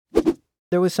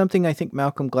There was something I think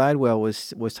Malcolm Gladwell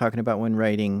was talking about when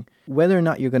writing, whether or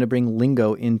not you're going to bring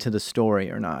lingo into the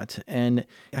story or not. And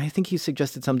I think he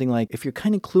suggested something like, if you're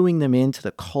kind of cluing them into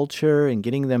the culture and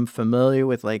getting them familiar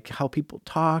with like how people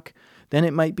talk, then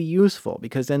it might be useful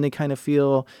because then they kind of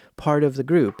feel part of the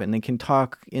group and they can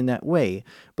talk in that way.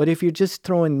 But if you're just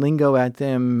throwing lingo at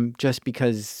them just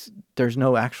because there's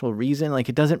no actual reason, like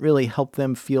it doesn't really help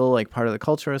them feel like part of the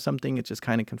culture or something, it's just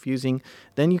kind of confusing,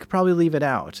 then you could probably leave it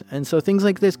out. And so things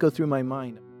like this go through my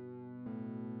mind.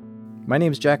 My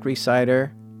name is Jack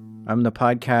Rhysider. I'm the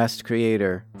podcast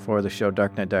creator for the show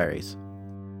Darknet Diaries.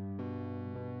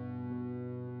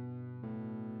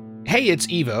 Hey, it's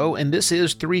Evo, and this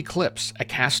is 3 Clips, a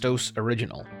Castos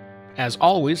original. As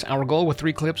always, our goal with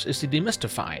 3 Clips is to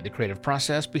demystify the creative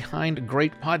process behind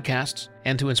great podcasts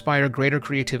and to inspire greater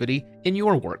creativity in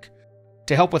your work.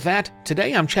 To help with that,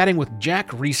 today I'm chatting with Jack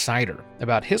Rhysider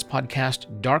about his podcast,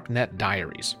 Darknet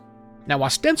Diaries. Now,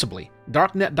 ostensibly,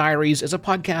 Darknet Diaries is a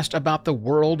podcast about the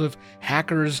world of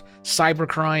hackers,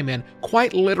 cybercrime, and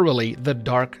quite literally the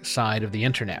dark side of the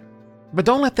internet. But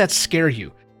don't let that scare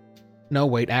you. No,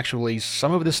 wait, actually,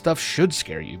 some of this stuff should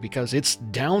scare you because it's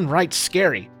downright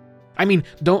scary. I mean,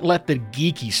 don't let the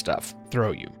geeky stuff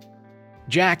throw you.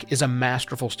 Jack is a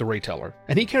masterful storyteller,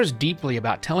 and he cares deeply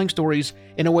about telling stories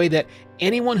in a way that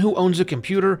anyone who owns a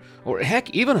computer, or heck,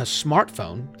 even a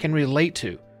smartphone, can relate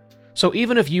to. So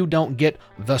even if you don't get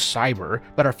the cyber,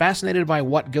 but are fascinated by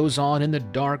what goes on in the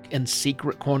dark and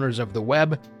secret corners of the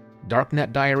web,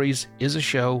 Darknet Diaries is a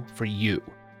show for you.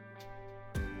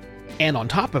 And on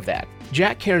top of that,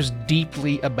 Jack cares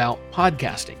deeply about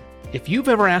podcasting. If you've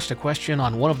ever asked a question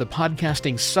on one of the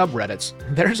podcasting subreddits,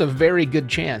 there's a very good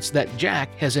chance that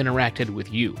Jack has interacted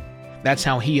with you. That's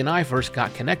how he and I first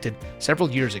got connected several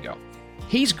years ago.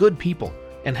 He's good people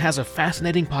and has a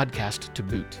fascinating podcast to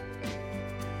boot.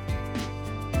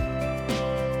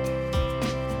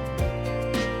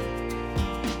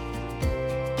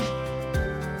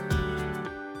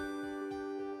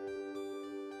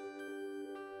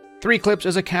 Three Clips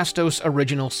is a Castos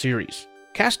original series.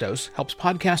 Castos helps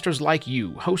podcasters like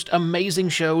you host amazing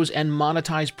shows and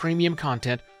monetize premium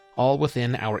content, all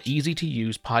within our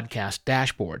easy-to-use podcast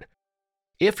dashboard.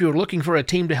 If you're looking for a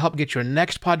team to help get your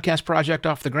next podcast project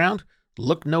off the ground,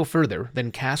 look no further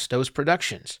than Castos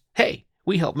Productions. Hey,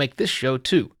 we help make this show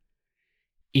too.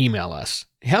 Email us,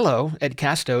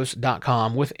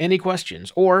 hello@castos.com with any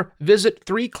questions, or visit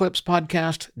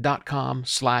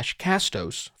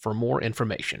 3clipspodcast.com/castos for more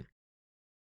information.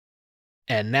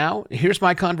 And now, here's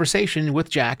my conversation with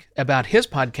Jack about his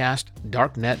podcast,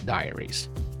 Darknet Diaries.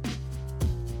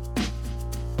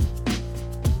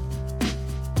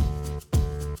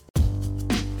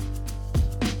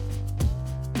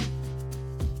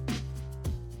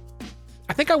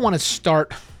 I think I want to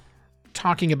start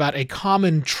talking about a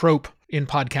common trope in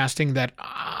podcasting that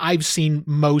I've seen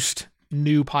most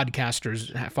new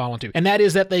podcasters fall into, and that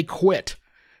is that they quit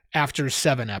after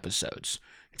 7 episodes.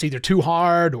 It's either too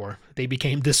hard or they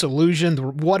became disillusioned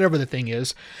or whatever the thing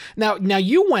is. Now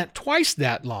you went twice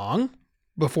that long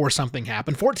before something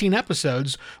happened, 14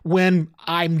 episodes, when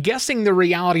I'm guessing the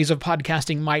realities of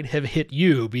podcasting might have hit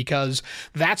you because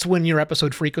that's when your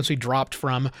episode frequency dropped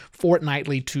from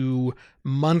fortnightly to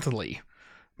monthly.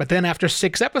 But then after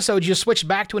 6 episodes, you switched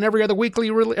back to an every other week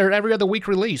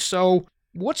release. So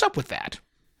what's up with that?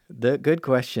 Good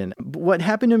question. What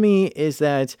happened to me is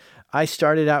that I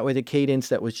started out with a cadence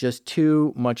that was just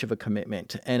too much of a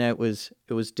commitment, and it was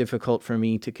difficult for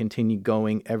me to continue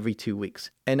going every 2 weeks.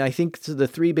 And I think the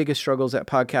 3 biggest struggles that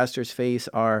podcasters face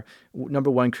are, number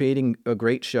 1, creating a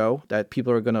great show that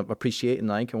people are going to appreciate and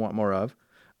like and want more of.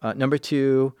 Number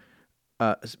 2,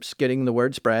 getting the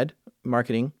word spread,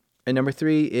 marketing. And number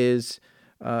 3 is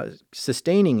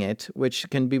sustaining it, which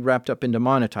can be wrapped up into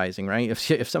monetizing, right?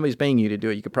 If somebody's paying you to do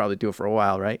it, you could probably do it for a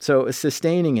while, right? So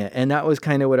sustaining it. And that was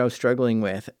kind of what I was struggling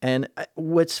with. And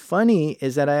what's funny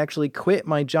is that I actually quit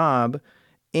my job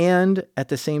and at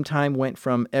the same time went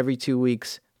from every 2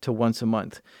 weeks to once a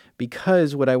month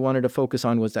because what I wanted to focus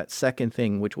on was that second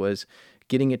thing, which was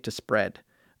getting it to spread.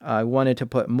 I wanted to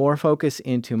put more focus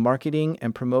into marketing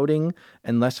and promoting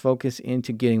and less focus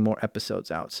into getting more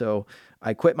episodes out. So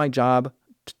I quit my job,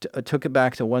 took it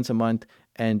back to once a month,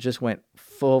 and just went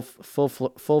full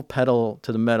pedal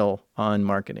to the metal on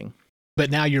marketing. But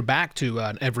now you're back to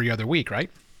every other week, right?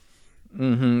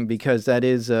 Mm-hmm, because that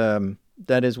is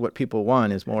what people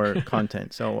want, is more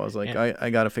content. So I was like, yeah. I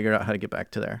got to figure out how to get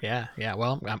back to there. Yeah.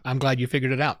 Well, I'm glad you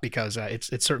figured it out because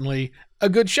it's certainly a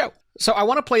good show. So I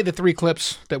want to play the 3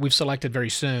 clips that we've selected very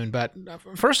soon. But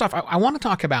first off, I want to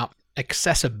talk about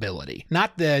accessibility,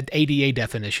 not the ADA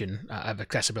definition of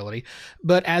accessibility,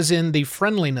 but as in the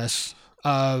friendliness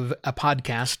of a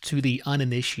podcast to the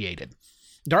uninitiated.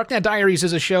 Darknet Diaries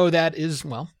is a show that is,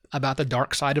 well, about the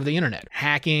dark side of the internet.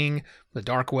 Hacking, the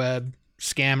dark web,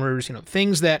 scammers,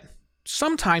 things that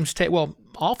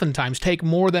oftentimes take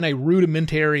more than a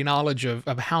rudimentary knowledge of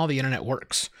how the internet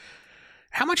works.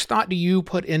 How much thought do you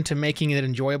put into making it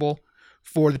enjoyable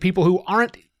for the people who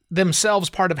aren't themselves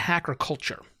part of hacker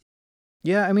culture?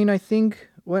 Yeah, I think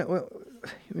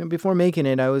before making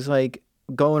it, I was like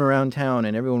going around town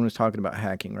and everyone was talking about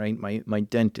hacking, right? My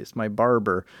dentist, my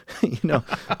barber,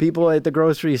 people at the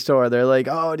grocery store, they're like,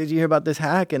 oh, did you hear about this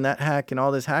hack and that hack and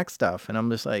all this hack stuff? And I'm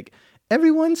just like,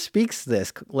 everyone speaks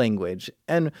this language.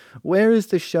 And where is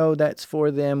the show that's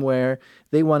for them where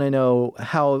they want to know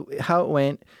how it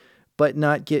went, but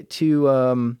not get too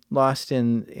lost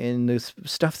in the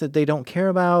stuff that they don't care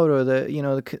about or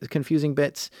the confusing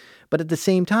bits. But at the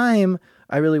same time,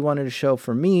 I really wanted a show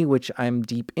for me, which I'm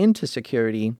deep into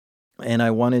security, and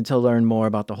I wanted to learn more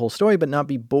about the whole story, but not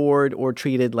be bored or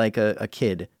treated like a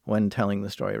kid when telling the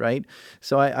story, right?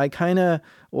 So I kind of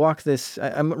walk this,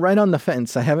 I'm right on the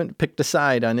fence. I haven't picked a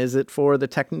side on, is it for the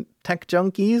tech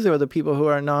junkies or the people who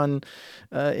are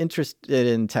interested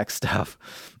in tech stuff?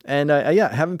 And I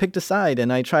haven't picked a side,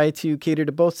 and I try to cater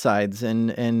to both sides.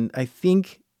 And I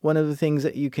think one of the things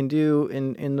that you can do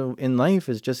in life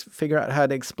is just figure out how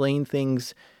to explain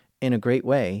things in a great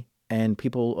way, and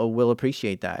people will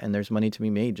appreciate that. And there's money to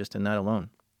be made just in that alone.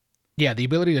 Yeah, the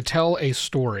ability to tell a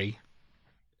story.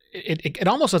 It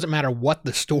almost doesn't matter what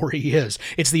the story is.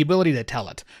 It's the ability to tell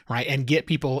it, right? And get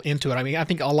people into it. I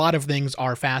think a lot of things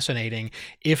are fascinating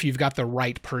if you've got the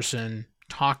right person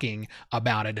talking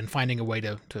about it and finding a way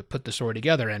to put the story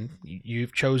together. And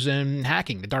you've chosen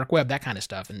hacking, the dark web, that kind of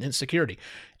stuff, and insecurity.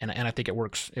 And I think it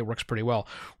works pretty well.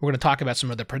 We're going to talk about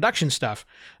some of the production stuff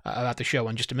about the show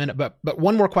in just a minute. But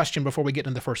one more question before we get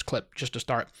into the first clip, just to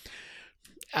start.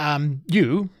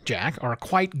 You, Jack, are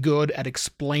quite good at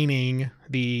explaining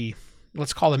the,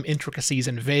 let's call them intricacies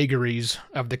and vagaries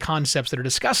of the concepts that are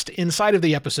discussed inside of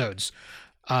the episodes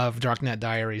of Darknet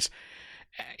Diaries.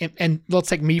 And let's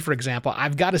take me, for example.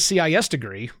 I've got a CIS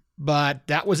degree, but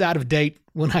that was out of date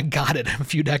when I got it a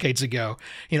few decades ago.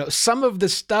 Some of the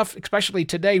stuff, especially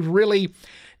today, really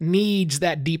needs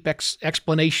that deep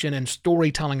explanation and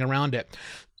storytelling around it.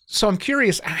 So I'm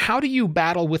curious, how do you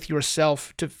battle with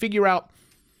yourself to figure out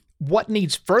what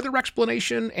needs further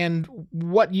explanation and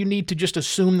what you need to just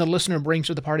assume the listener brings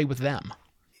to the party with them?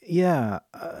 Yeah.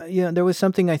 There was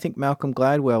something I think Malcolm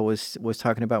Gladwell was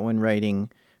talking about when writing,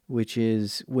 which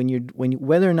is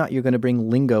whether or not you're going to bring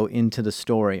lingo into the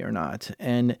story or not.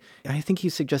 And I think he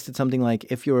suggested something like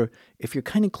if you're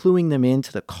kind of cluing them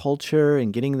into the culture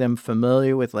and getting them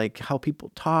familiar with like how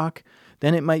people talk,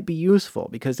 then it might be useful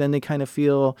because then they kind of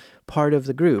feel part of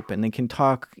the group and they can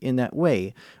talk in that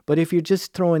way. But if you're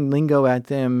just throwing lingo at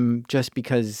them just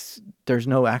because there's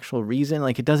no actual reason,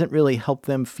 like it doesn't really help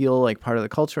them feel like part of the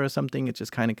culture or something, it's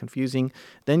just kind of confusing,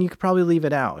 then you could probably leave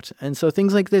it out. And so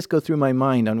things like this go through my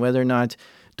mind on whether or not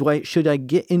should I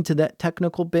get into that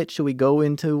technical bit? Should we go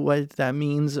into what that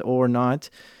means or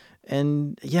not?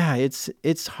 And yeah,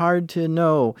 it's hard to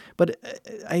know, but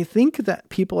I think that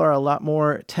people are a lot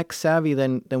more tech savvy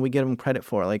than we give them credit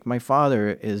for. Like my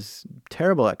father is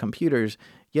terrible at computers,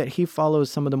 yet he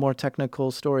follows some of the more technical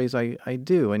stories I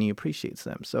do, and he appreciates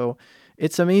them. So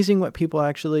it's amazing what people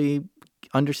actually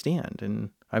understand, and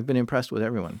I've been impressed with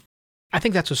everyone. I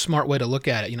think that's a smart way to look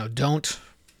at it.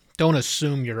 Don't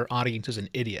assume your audience is an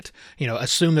idiot.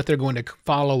 Assume that they're going to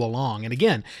follow along. And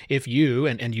again, if you,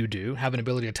 and you do, have an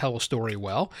ability to tell a story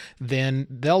well, then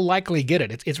they'll likely get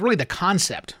it. It's really the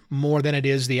concept more than it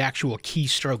is the actual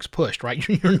keystrokes pushed, right?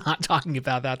 You're not talking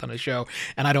about that on a show,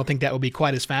 and I don't think that would be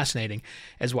quite as fascinating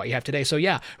as what you have today. So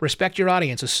yeah, respect your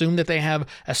audience. Assume that they have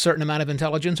a certain amount of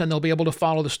intelligence, and they'll be able to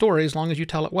follow the story as long as you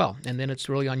tell it well. And then it's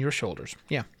really on your shoulders.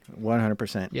 Yeah.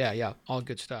 100%. Yeah. All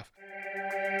good stuff.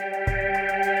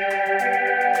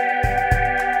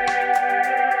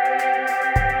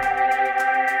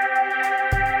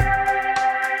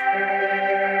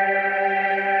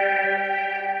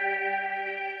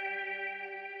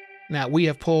 Now, we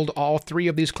have pulled all three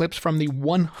of these clips from the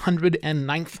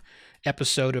 109th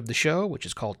episode of the show, which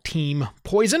is called Team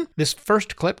Poison. This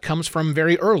first clip comes from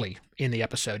very early in the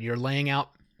episode. You're laying out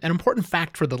an important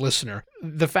fact for the listener.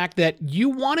 The fact that you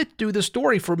wanted to do the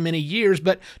story for many years,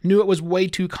 but knew it was way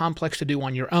too complex to do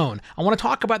on your own. I want to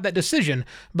talk about that decision,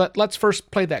 but let's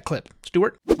first play that clip.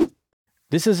 Stuart?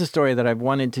 This is a story that I've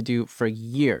wanted to do for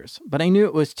years, but I knew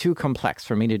it was too complex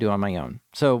for me to do on my own.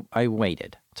 So I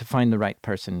waited to find the right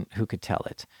person who could tell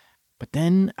it. But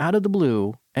then, out of the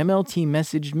blue, MLT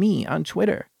messaged me on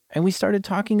Twitter, and we started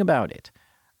talking about it.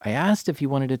 I asked if he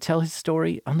wanted to tell his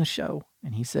story on the show,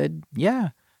 and he said, yeah.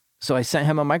 So I sent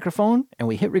him a microphone, and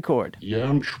we hit record. Yeah,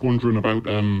 I'm just wondering about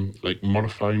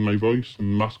modifying my voice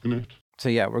and masking it. So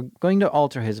yeah, we're going to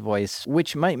alter his voice,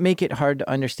 which might make it hard to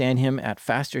understand him at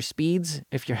faster speeds.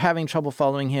 If you're having trouble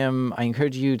following him, I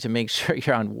encourage you to make sure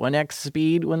you're on 1x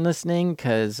speed when listening,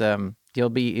 because you'll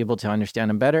be able to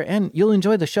understand him better, and you'll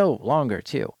enjoy the show longer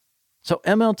too. So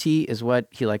MLT is what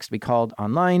he likes to be called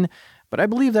online, but I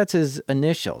believe that's his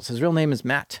initials. His real name is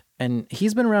Matt, and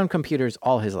he's been around computers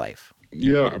all his life.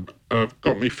 Yeah, I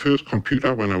got my first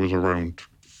computer when I was around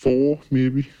 4,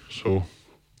 maybe. So,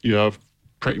 yeah, I've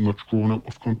pretty much grown up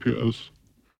with computers.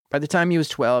 By the time he was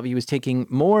 12, he was taking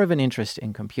more of an interest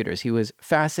in computers. He was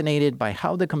fascinated by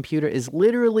how the computer is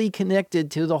literally connected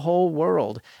to the whole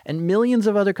world. And millions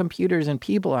of other computers and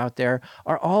people out there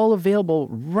are all available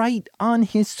right on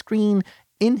his screen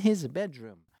in his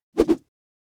bedroom. All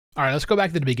right, let's go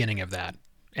back to the beginning of that.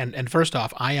 And first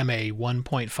off, I am a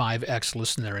 1.5x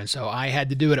listener, and so I had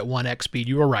to do it at 1x speed.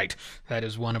 You were right. That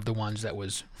is one of the ones that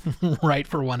was right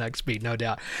for 1x speed, no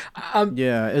doubt.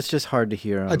 Yeah, it's just hard to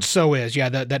hear. It so is, yeah,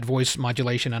 that voice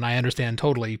modulation, and I understand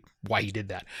totally why he did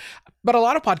that. But a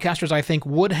lot of podcasters, I think,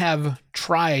 would have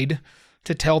tried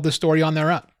to tell the story on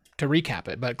their own, to recap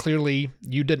it, but clearly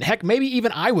you didn't. Heck, maybe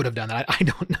even I would have done that. I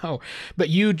don't know. But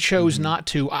you chose not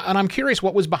to, and I'm curious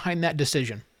what was behind that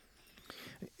decision.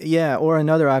 Yeah, or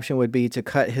another option would be to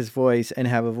cut his voice and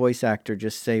have a voice actor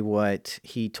just say what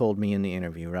he told me in the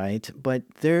interview, right? But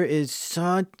there is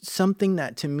something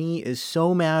that to me is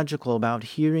so magical about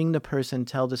hearing the person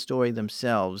tell the story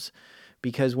themselves,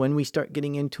 because when we start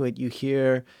getting into it, you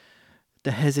hear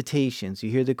the hesitations,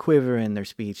 you hear the quiver in their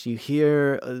speech, you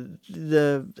hear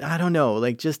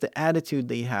just the attitude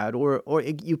they had, or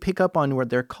you pick up on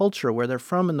their culture, where they're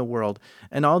from in the world,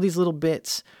 and all these little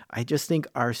bits I just think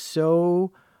are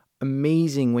so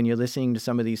amazing when you're listening to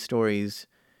some of these stories,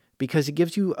 because it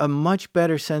gives you a much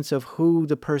better sense of who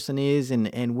the person is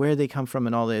and where they come from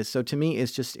and all this. So to me,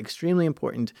 it's just extremely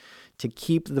important to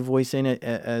keep the voice in it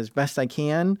as best I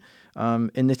can.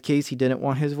 In this case, he didn't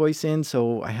want his voice in,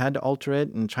 so I had to alter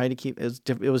it and try to keep it.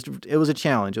 It was a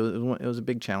challenge. It was a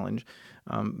big challenge.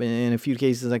 In a few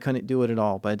cases, I couldn't do it at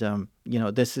all. But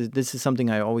this is something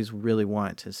I always really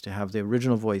want, is to have the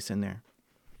original voice in there.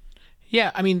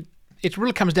 Yeah, I mean, it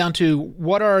really comes down to,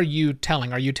 what are you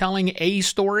telling? Are you telling a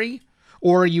story,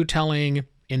 or are you telling,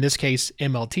 in this case,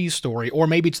 MLT's story? Or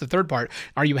maybe it's the third part.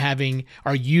 Are you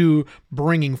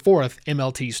bringing forth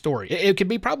MLT's story? It could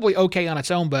be probably okay on its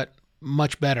own, but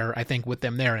much better, I think, with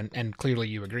them there. And clearly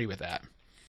you agree with that.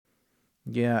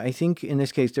 Yeah, I think in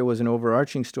this case there was an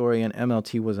overarching story and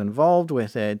MLT was involved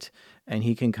with it, and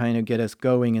he can kind of get us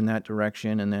going in that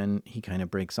direction, and then he kind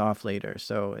of breaks off later.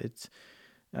 So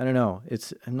I don't know.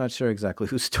 I'm not sure exactly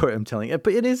whose story I'm telling,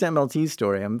 but it is MLT's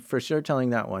story. I'm for sure telling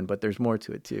that one, but there's more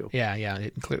to it too. Yeah,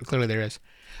 clearly there is.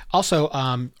 Also,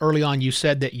 early on, you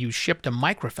said that you shipped a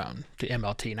microphone to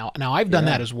MLT. Now I've done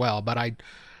that as well, but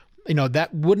that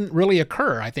wouldn't really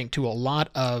occur, I think, to a lot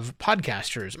of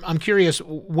podcasters. I'm curious,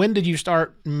 when did you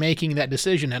start making that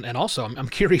decision? And also, I'm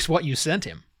curious what you sent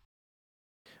him.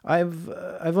 I've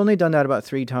only done that about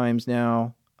 3 times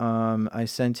now. I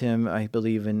sent him, I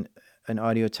believe, an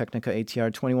Audio-Technica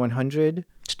ATR 2100.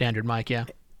 Standard mic, yeah.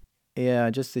 Yeah,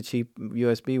 just the cheap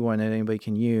USB one that anybody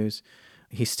can use.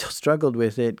 He still struggled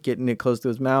with it, getting it close to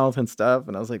his mouth and stuff.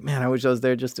 And I was like, man, I wish I was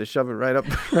there just to shove it right up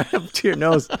to your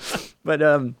nose. But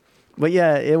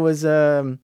yeah, it was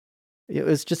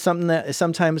just something that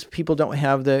sometimes people don't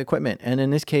have the equipment. And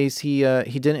in this case, he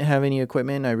didn't have any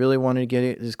equipment. I really wanted to get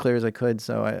it as clear as I could.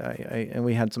 So and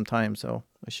we had some time, so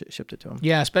I shipped it to him.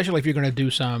 Yeah, especially if you're going to do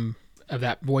some of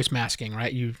that voice masking,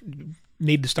 right? You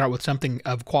need to start with something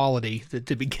of quality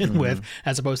to begin with,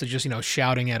 as opposed to just,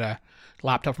 shouting at a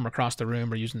laptop from across the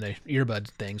room or using the earbud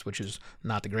things, which is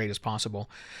not the greatest possible.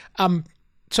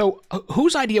 So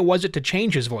whose idea was it to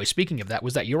change his voice? Speaking of that,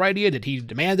 was that your idea? Did he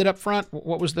demand it up front?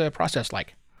 What was the process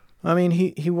like? I mean, he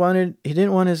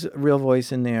didn't want his real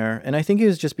voice in there, and I think it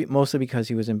was just mostly because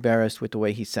he was embarrassed with the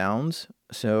way he sounds.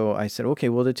 So I said, okay,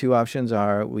 well, the 2 options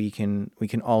are we can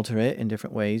alter it in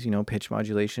different ways, pitch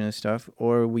modulation and stuff,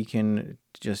 or we can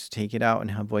just take it out and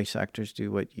have voice actors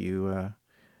do what you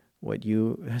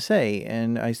say.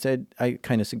 And I said, I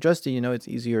kind of suggested, it's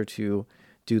easier to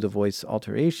do the voice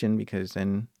alteration, because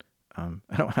then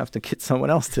I don't have to get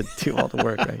someone else to do all the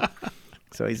work, right?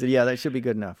 So he said, yeah, that should be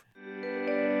good enough.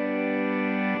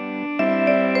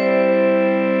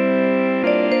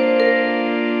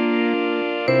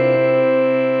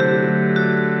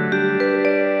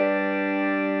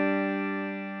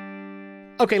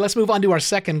 Okay, let's move on to our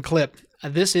second clip.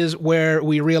 This is where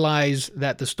we realize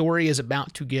that the story is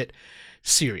about to get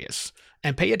serious.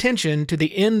 And pay attention to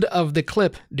the end of the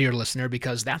clip, dear listener,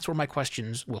 because that's where my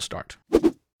questions will start.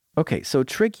 Okay, so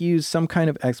Trick used some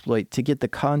kind of exploit to get the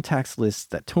contacts lists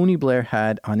that Tony Blair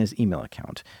had on his email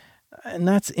account. And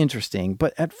that's interesting,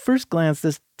 but at first glance,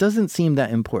 this doesn't seem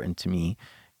that important to me.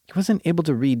 He wasn't able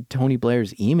to read Tony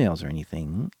Blair's emails or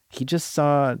anything. He just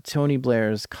saw Tony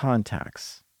Blair's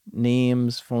contacts,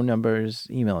 names, phone numbers,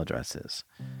 email addresses.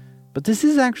 But this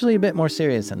is actually a bit more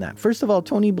serious than that. First of all,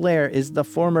 Tony Blair is the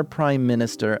former Prime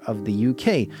Minister of the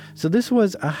UK, so this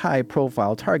was a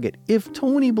high-profile target. If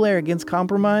Tony Blair gets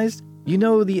compromised, you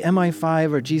know the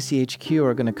MI5 or GCHQ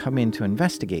are going to come in to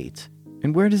investigate.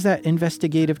 And where does that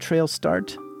investigative trail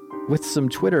start? With some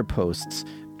Twitter posts.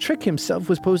 Trick himself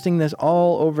was posting this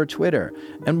all over Twitter.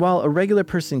 And while a regular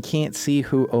person can't see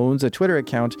who owns a Twitter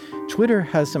account, Twitter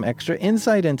has some extra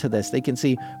insight into this. They can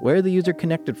see where the user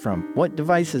connected from, what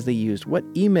devices they used,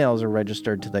 what emails are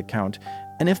registered to the account.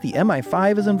 And if the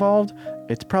MI5 is involved,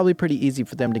 it's probably pretty easy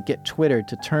for them to get Twitter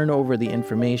to turn over the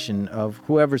information of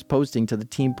whoever's posting to the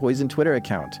Team Poison Twitter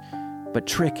account. But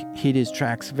Trick hid his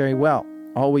tracks very well,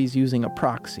 always using a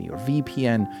proxy or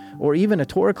VPN or even a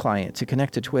Tor client to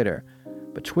connect to Twitter.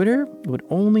 But Twitter would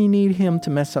only need him to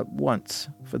mess up once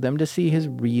for them to see his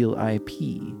real IP.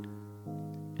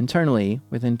 Internally,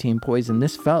 within Team Poison,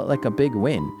 this felt like a big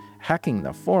win. Hacking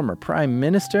the former Prime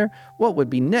Minister? What would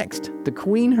be next? The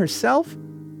Queen herself?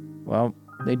 Well,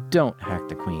 they don't hack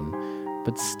the Queen.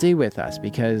 But stay with us,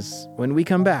 because when we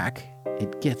come back,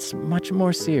 it gets much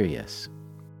more serious.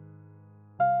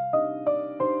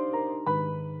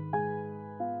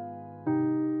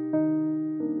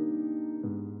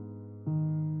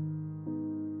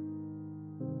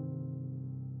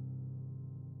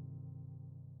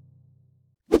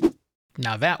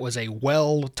 Now that was a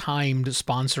well-timed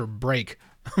sponsor break,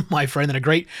 my friend, and a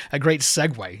great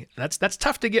segue. That's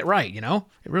tough to get right, you know?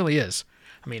 It really is.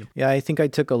 I mean, yeah, I think I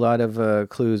took a lot of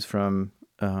clues from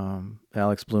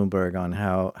Alex Bloomberg on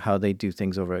how they do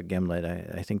things over at Gimlet.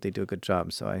 I think they do a good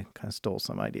job, so I kind of stole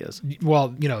some ideas.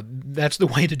 Well, you know, that's the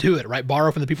way to do it, right?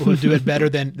 Borrow from the people who do it better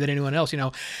than anyone else. You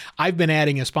know, I've been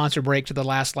adding a sponsor break to the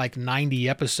last 90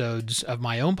 episodes of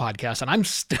my own podcast, and I'm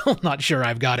still not sure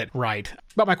I've got it right.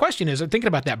 But my question is, I'm thinking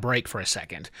about that break for a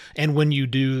second. And when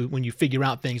you figure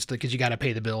out things, because you got to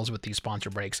pay the bills with these sponsor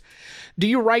breaks, do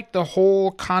you write the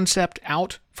whole concept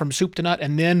out from soup to nut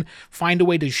and then find a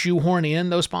way to shoehorn in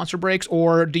those sponsor breaks?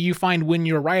 Or do you find when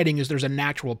you're writing there's a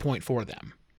natural point for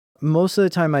them? Most of the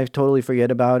time I totally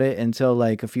forget about it until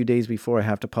a few days before I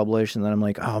have to publish. And then I'm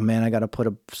like, oh man, I got to put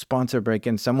a sponsor break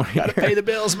in somewhere. Got to pay the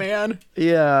bills, man.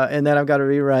 Yeah. And then I've got to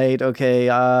rewrite, okay,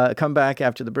 come back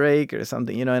after the break or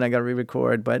something, and I got to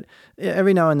re-record. But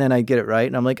every now and then I get it right.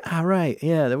 And I'm like, right.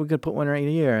 Yeah, we're going to put one right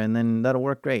here. And then that'll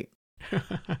work great.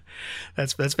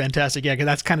 That's fantastic. Yeah, because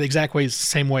that's kind of the exact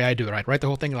same way I do it. Right, write the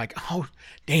whole thing oh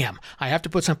damn, I have to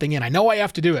put something in. I know I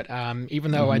have to do it,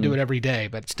 even though I do it every day.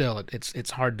 But still,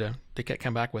 it's hard to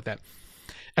come back with that.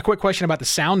 A quick question about the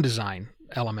sound design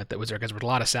element that was there, because there was a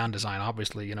lot of sound design,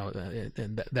 obviously.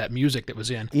 And that music that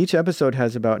was in. Each episode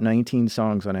has about 19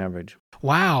 songs on average.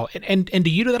 Wow. And do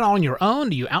you do that all on your own?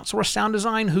 Do you outsource sound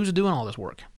design? Who's doing all this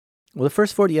work? Well, the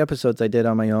first 40 episodes I did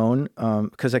on my own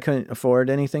because I couldn't afford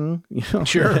anything.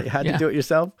 Sure. I had to do it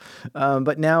yourself.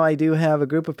 But now I do have a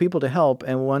group of people to help,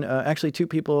 and actually two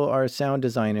people are sound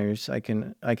designers. I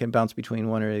can bounce between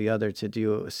one or the other to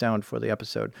do sound for the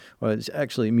episode, or it's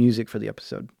actually music for the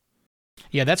episode.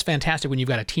 Yeah, that's fantastic when you've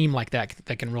got a team like that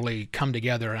can really come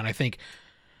together. And I think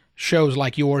shows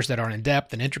like yours that are in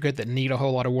depth and intricate, that need a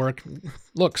whole lot of work.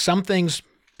 Look, some things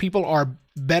people are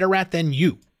better at than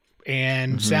you.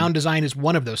 And sound design is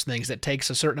one of those things that takes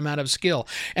a certain amount of skill.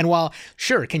 And while,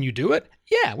 sure, can you do it?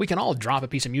 Yeah, we can all drop a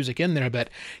piece of music in there,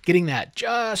 but getting that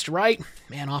just right,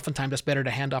 man, oftentimes it's better to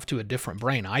hand off to a different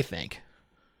brain, I think.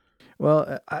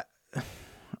 Well,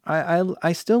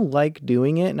 I still like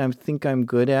doing it, and I think I'm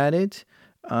good at it.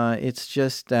 It's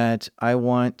just that I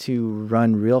want to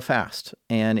run real fast.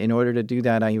 And in order to do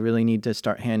that, I really need to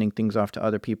start handing things off to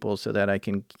other people so that I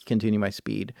can continue my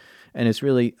speed. And it's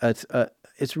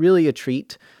really a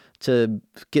treat to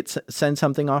send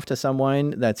something off to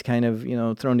someone that's kind of,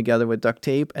 thrown together with duct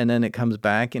tape, and then it comes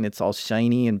back and it's all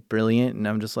shiny and brilliant. And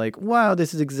I'm just like, wow,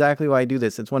 this is exactly why I do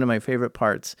this. It's one of my favorite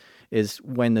parts is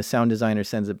when the sound designer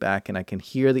sends it back and I can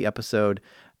hear the episode,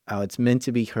 how it's meant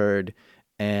to be heard,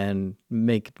 and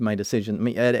make my decision,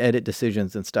 edit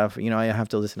decisions and stuff. I have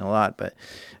to listen a lot, but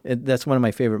that's one of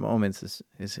my favorite moments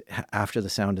is after the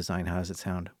sound design. How does it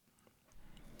sound?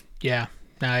 Yeah.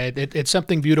 It's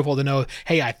something beautiful to know,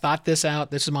 hey, I thought this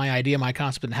out. This is my idea, my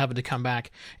concept, and have it to come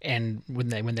back. And when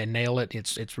they nail it,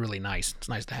 it's really nice. It's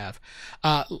nice to have.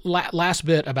 Last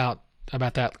bit about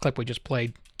that clip we just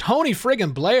played. Tony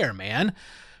friggin' Blair, man.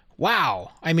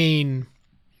 Wow. I mean,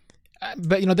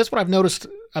 but this is what I've noticed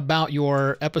about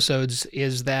your episodes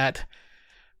is that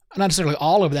not necessarily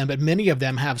all of them, but many of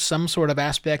them have some sort of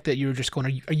aspect that you're just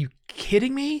going, are you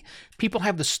kidding me? People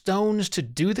have the stones to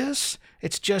do this?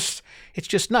 It's just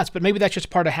nuts. But maybe that's just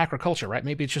part of hacker culture, right?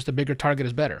 Maybe it's just a bigger target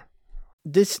is better.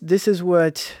 This is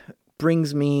what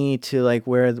brings me to like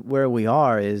where we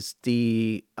are, is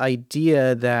the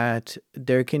idea that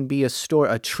there can be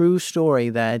a true story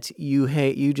that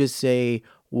you just say,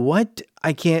 what?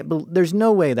 I can't believe, there's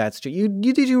no way that's true.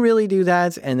 Did you really do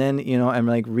that? And then, I'm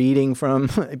like reading from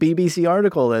a BBC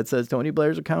article that says Tony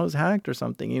Blair's account was hacked or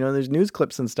something. There's news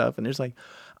clips and stuff. And there's like,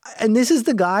 and this is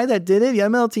the guy that did it. The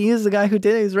MLT is the guy who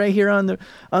did it. He's right here on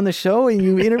the show. And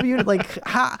you interviewed like,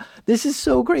 this is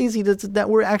so crazy that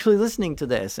we're actually listening to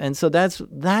this. And so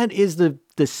that is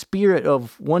the spirit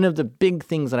of one of the big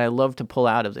things that I love to pull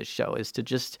out of this show, is to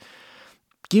just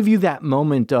give you that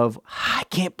moment of, I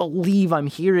can't believe I'm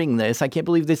hearing this. I can't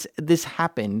believe this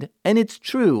happened. And it's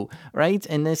true, right?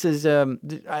 And this is,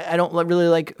 I don't really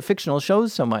like fictional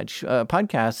shows so much,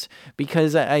 podcasts,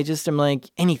 because I just am like,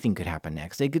 anything could happen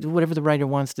next. They could do whatever the writer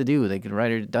wants to do. The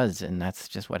writer does, and that's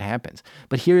just what happens.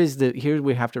 But here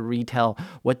we have to retell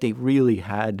what they really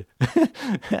had,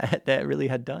 that really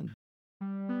had done.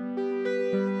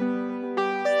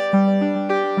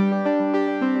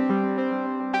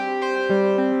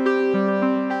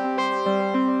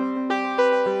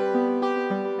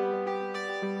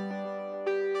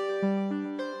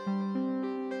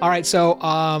 All right, so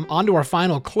on to our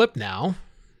final clip now.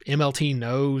 MLT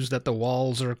knows that the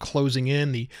walls are closing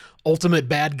in. The ultimate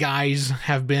bad guys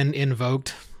have been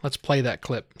invoked. Let's play that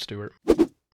clip, Stuart.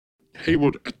 He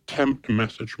would attempt to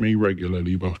message me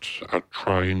regularly, but I'd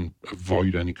try and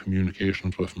avoid any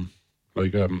communications with him.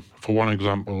 Like, for one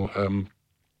example,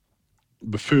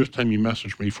 the first time he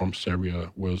messaged me from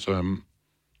Syria was,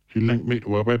 he linked me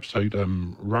to a website,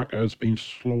 Raqqa has been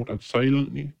slaughtered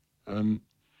silently, and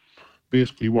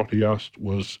basically what he asked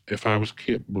was if I was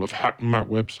capable of hacking that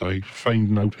website,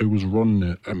 finding out who was running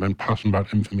it, and then passing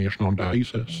that information on to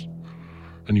ISIS.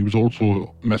 And he was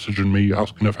also messaging me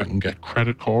asking if I can get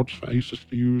credit cards for ISIS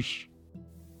to use.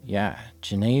 Yeah,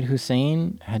 Junaid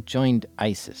Hussain had joined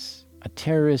ISIS, a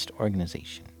terrorist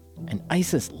organization. And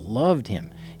ISIS loved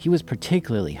him. He was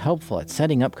particularly helpful at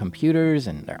setting up computers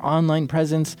and their online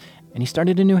presence, and he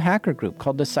started a new hacker group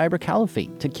called the Cyber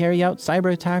Caliphate to carry out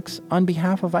cyber attacks on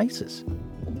behalf of ISIS.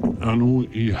 I know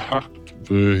he hacked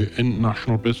the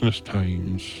International Business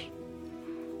Times.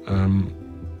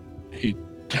 He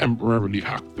temporarily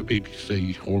hacked the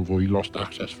BBC, although he lost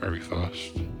access very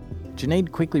fast.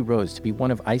 Junaid quickly rose to be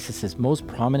one of ISIS's most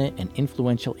prominent and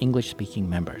influential English-speaking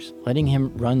members, letting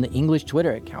him run the English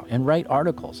Twitter account and write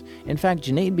articles. In fact,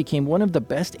 Junaid became one of the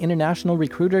best international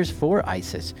recruiters for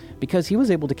ISIS because he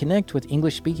was able to connect with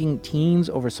English-speaking teens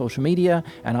over social media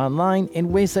and online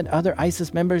in ways that other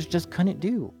ISIS members just couldn't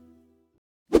do.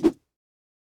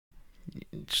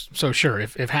 So sure,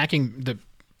 if hacking the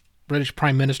British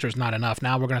Prime Minister is not enough,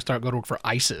 now we're going to start going to work for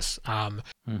ISIS.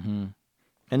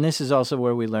 And this is also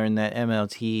where we learned that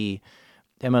MLT's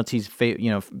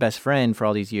best friend for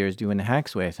all these years doing the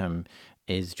hacks with him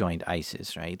is joined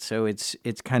ISIS, right? So it's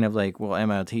kind of like, well,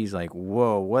 MLT's like,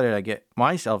 whoa, what did I get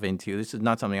myself into? This is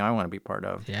not something I want to be part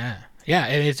of. Yeah,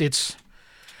 and it's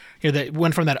that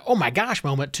went from that oh my gosh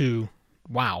moment to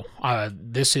wow,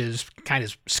 this is kind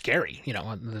of scary.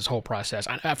 This whole process.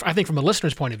 I think from a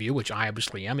listener's point of view, which I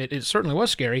obviously am, it certainly was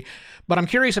scary. But I'm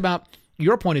curious about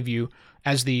your point of view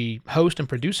as the host and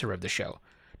producer of the show.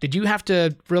 Did you have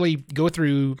to really go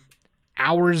through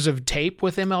hours of tape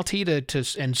with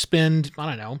MLT and spend, I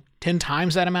don't know, 10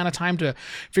 times that amount of time to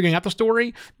figuring out the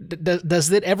story?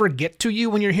 Does it ever get to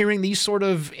you when you're hearing these sort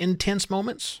of intense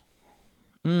moments?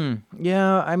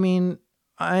 Yeah, I mean,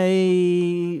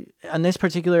 on this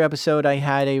particular episode, I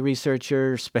had a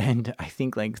researcher spend, I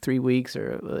think, like 3 weeks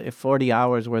or 40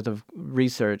 hours worth of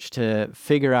research to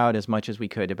figure out as much as we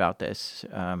could about this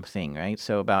thing, right?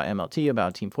 So about MLT,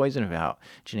 about Team Poison, about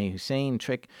Junaid Hussain,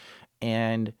 Trick,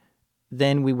 and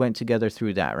then we went together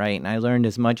through that, right? And I learned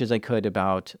as much as I could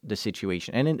about the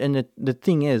situation. And the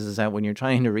thing is that when you're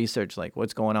trying to research like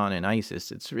what's going on in ISIS,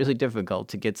 it's really difficult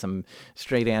to get some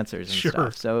straight answers and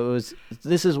stuff. So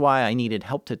this is why I needed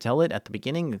help to tell it at the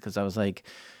beginning, because I was like,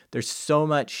 there's so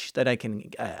much that I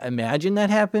can imagine that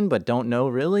happened, but don't know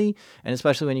really. And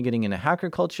especially when you're getting into hacker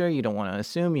culture, you don't want to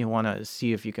assume. You want to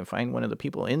see if you can find one of the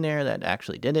people in there that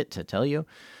actually did it to tell you.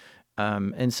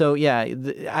 And so, yeah,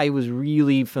 I was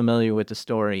really familiar with the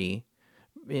story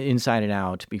inside and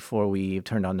out before we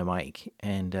turned on the mic.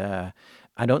 And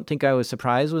I don't think I was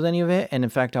surprised with any of it. And in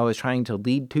fact, I was trying to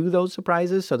lead to those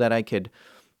surprises so that I could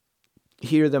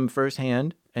hear them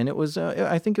firsthand. And it was,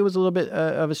 I think it was a little bit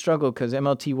of a struggle because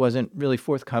MLT wasn't really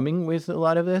forthcoming with a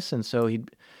lot of this. And so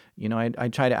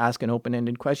I'd try to ask an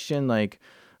open-ended question like,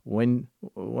 when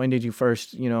did you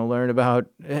first, learn about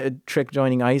Trick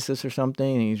joining ISIS or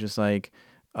something? And he's just like,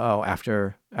 oh,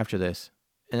 after this.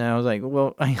 And I was like,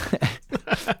 well,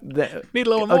 need a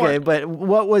little more. Okay, but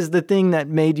what was the thing that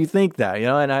made you think that?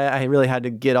 And I really had to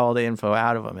get all the info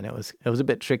out of him, and it was a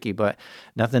bit tricky, but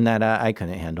nothing that I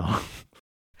couldn't handle.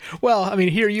 Well, I mean,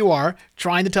 here you are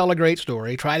trying to tell a great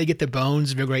story, try to get the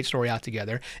bones of a great story out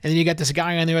together, and then you got this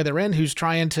guy on the other end who's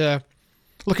trying to.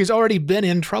 Look, he's already been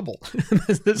in trouble.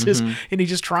 And he's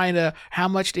just trying to, how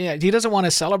much, he doesn't want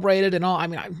to celebrate it and all. I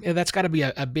mean, that's got to be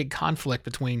a big conflict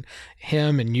between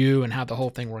him and you and how the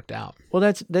whole thing worked out. Well,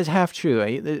 that's half true.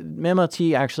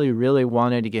 MLT actually really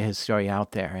wanted to get his story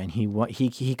out there. And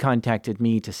he contacted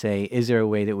me to say, is there a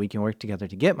way that we can work together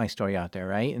to get my story out there,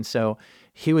 right? And so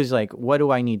he was like, what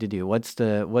do I need to do? What's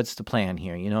the plan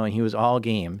here? And he was all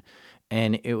game.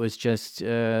 And it was just,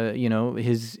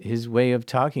 his way of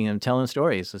talking and telling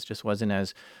stories. It just wasn't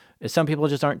as some people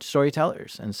just aren't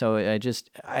storytellers. And so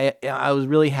I was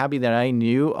really happy that I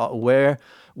knew where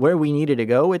we needed to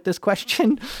go with this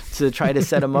question to try to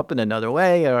set them up in another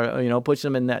way or, push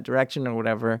them in that direction or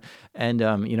whatever. And,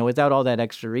 without all that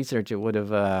extra research, it would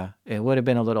have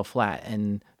been a little flat.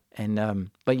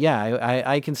 But yeah,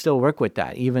 I can still work with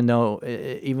that. Even though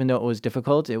it was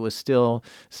difficult, it was still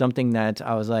something that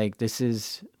I was like, this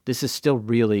is still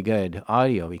really good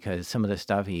audio because some of the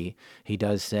stuff he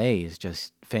does say is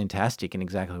just fantastic and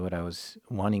exactly what I was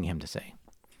wanting him to say.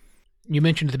 You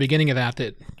mentioned at the beginning of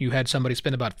that you had somebody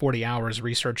spend about 40 hours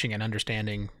researching and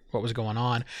understanding what was going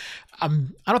on. I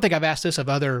don't think I've asked this of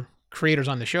other creators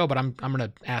on the show, but I'm going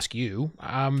to ask you.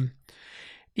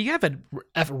 Do you have a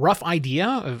rough idea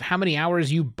of how many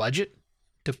hours you budget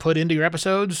to put into your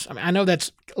episodes? I mean, I know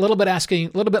that's a little bit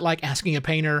like asking a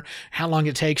painter how long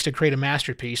it takes to create a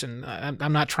masterpiece, and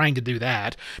I'm not trying to do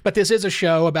that. But this is a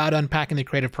show about unpacking the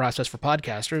creative process for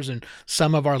podcasters, and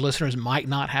some of our listeners might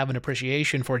not have an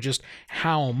appreciation for just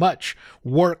how much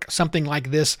work something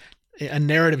like this, a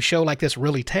narrative show like this,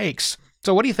 really takes.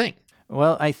 So what do you think?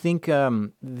 Well, I think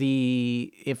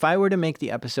if I were to make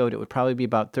the episode, it would probably be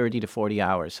about 30 to 40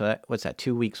 hours. So what's that,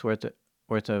 2 weeks worth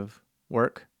of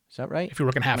work? Is that right? If you're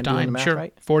working half time, sure.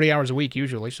 Right? 40 hours a week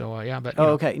usually. So yeah, but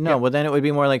okay. No, well then it would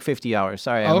be more like 50 hours.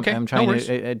 Sorry, okay. I'm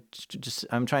trying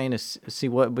I'm trying to see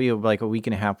what would be like a week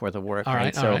and a half worth of work. All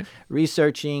right. So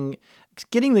researching,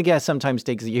 getting the guest sometimes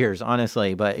takes years,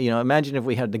 honestly. But imagine if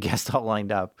we had the guest all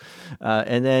lined up,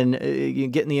 and then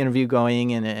getting the interview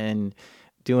going and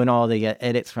doing all the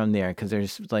edits from there, because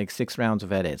there's like 6 rounds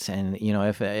of edits, and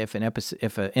if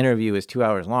an interview is 2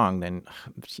 hours long, then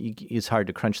it's hard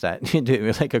to crunch that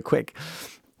into like a quick.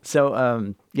 So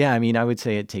I mean, I would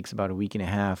say it takes about a week and a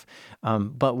half.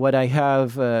 But what I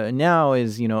have now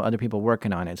is other people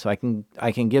working on it, so I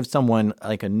can give someone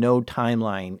like a no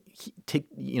timeline.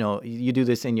 You do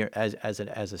this in your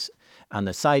on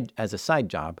the side as a side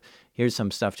job. Here's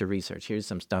some stuff to research. Here's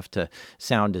some stuff to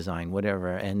sound design,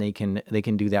 whatever, and they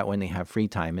can do that when they have free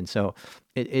time. And so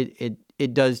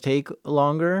it does take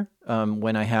longer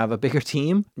when I have a bigger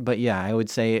team. But yeah, I would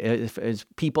say if it's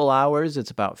people hours,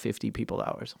 it's about 50 people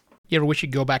hours. You ever wish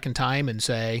you'd go back in time and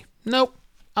say, nope,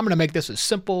 I'm going to make this a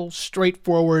simple,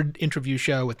 straightforward interview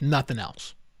show with nothing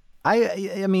else?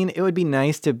 I mean, it would be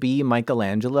nice to be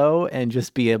Michelangelo and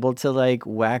just be able to like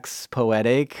wax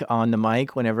poetic on the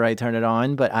mic whenever I turn it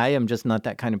on. But I am just not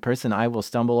that kind of person. I will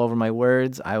stumble over my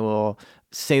words. I will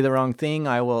say the wrong thing.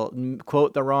 I will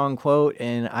quote the wrong quote.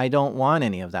 And I don't want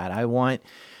any of that. I want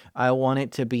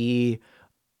it to be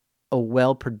a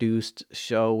well-produced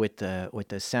show with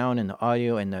the sound and the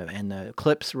audio and the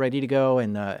clips ready to go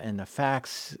and the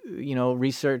facts,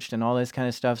 researched and all this kind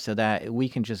of stuff, so that we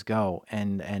can just go.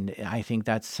 And I think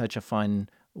that's such a fun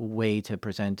way to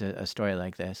present a story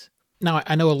like this. Now,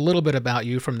 I know a little bit about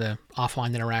you from the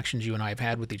offline interactions you and I have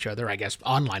had with each other, I guess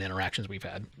online interactions we've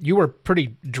had. You were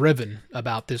pretty driven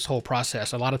about this whole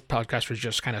process. A lot of podcasters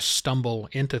just kind of stumble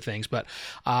into things, but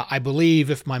I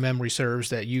believe, if my memory serves,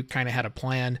 that you kind of had a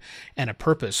plan and a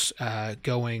purpose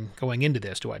going into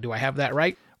this. Do I have that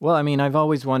right? Well, I mean, I've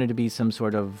always wanted to be some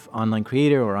sort of online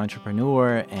creator or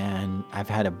entrepreneur, and I've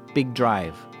had a big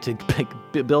drive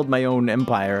to build my own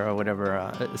empire or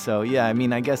whatever. So yeah, I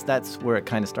mean, I guess that's where it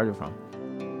kind of started from.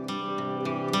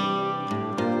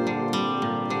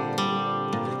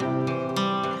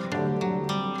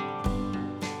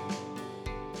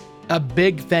 A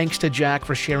big thanks to Jack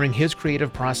for sharing his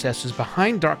creative processes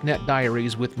behind Darknet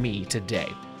Diaries with me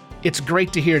today. It's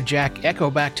great to hear Jack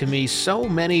echo back to me so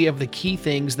many of the key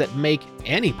things that make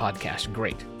any podcast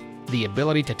great. The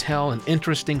ability to tell an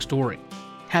interesting story,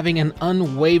 having an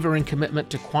unwavering commitment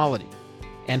to quality,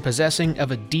 and possessing of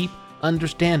a deep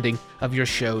understanding of your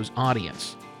show's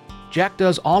audience. Jack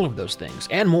does all of those things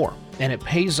and more, and it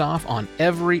pays off on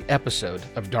every episode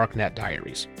of Darknet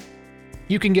Diaries.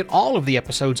 You can get all of the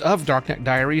episodes of Darknet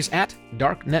Diaries at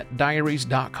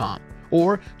darknetdiaries.com,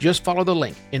 or just follow the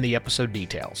link in the episode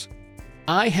details.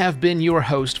 I have been your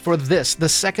host for this, the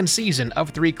second season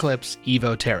of 3 Clips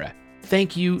Evo Terra.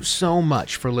 Thank you so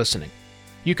much for listening.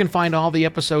 You can find all the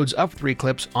episodes of 3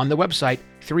 Clips on the website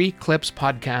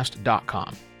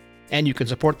 3clipspodcast.com. And you can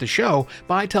support the show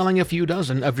by telling a few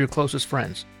dozen of your closest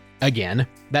friends. Again,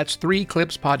 that's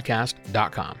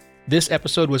 3clipspodcast.com. This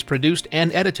episode was produced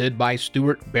and edited by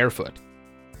Stuart Barefoot.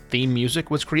 Theme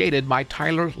music was created by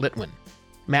Tyler Litwin.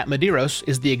 Matt Medeiros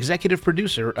is the executive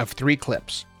producer of 3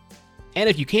 Clips. And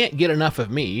if you can't get enough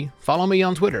of me, follow me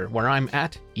on Twitter, where I'm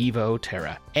at Evo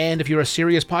Terra. And if you're a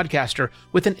serious podcaster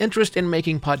with an interest in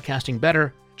making podcasting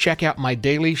better, check out my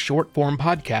daily short-form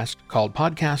podcast called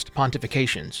Podcast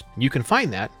Pontifications. You can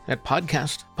find that at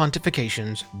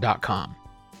podcastpontifications.com.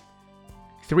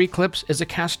 3 Clips is a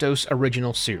Castos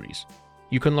original series.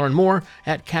 You can learn more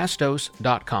at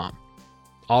castos.com.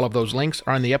 All of those links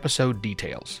are in the episode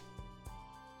details.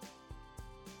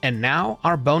 And now,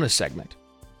 our bonus segment.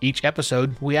 Each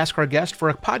episode, we ask our guest for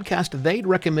a podcast they'd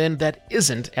recommend that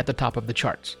isn't at the top of the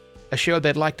charts, a show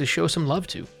they'd like to show some love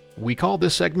to. We call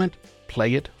this segment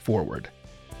Play It Forward.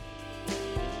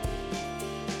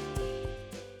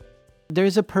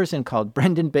 There's a person called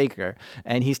Brendan Baker,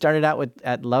 and he started out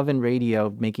at Love and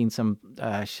Radio, making some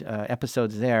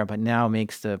episodes there, but now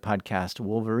makes the podcast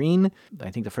Wolverine.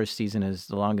 I think the first season is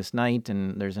The Longest Night,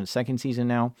 and there's a second season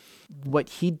now. What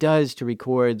he does to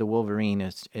record the Wolverine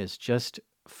is just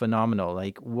phenomenal.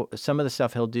 Like some of the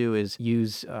stuff he'll do is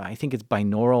use, I think it's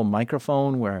binaural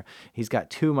microphone, where he's got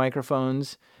 2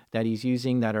 microphones that he's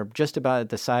using that are just about at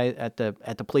the size, at the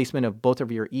placement of both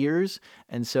of your ears.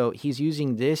 And so he's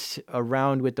using this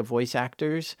around with the voice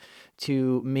actors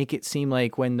to make it seem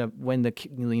like when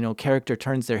the character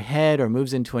turns their head or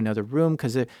moves into another room,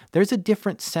 because there's a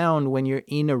different sound when you're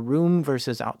in a room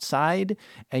versus outside,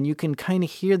 and you can kind of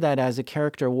hear that as a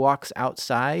character walks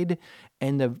outside,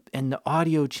 and the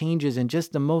audio changes in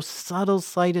just the most subtle,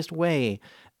 slightest way.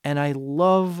 And I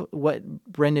love what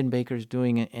Brendan Baker's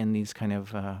doing in these kind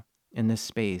of in this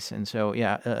space. And so,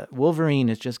 yeah, Wolverine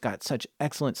has just got such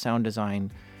excellent sound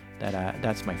design that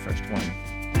that's my first one.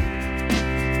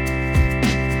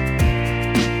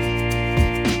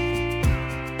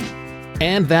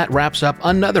 And that wraps up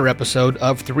another episode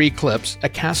of 3 Clips, a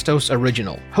Castos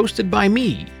original, hosted by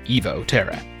me, Evo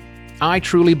Terra. I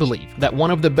truly believe that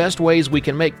one of the best ways we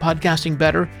can make podcasting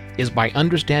better is by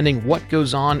understanding what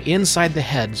goes on inside the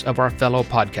heads of our fellow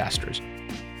podcasters.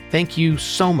 Thank you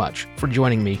so much for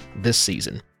joining me this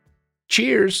season.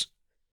 Cheers!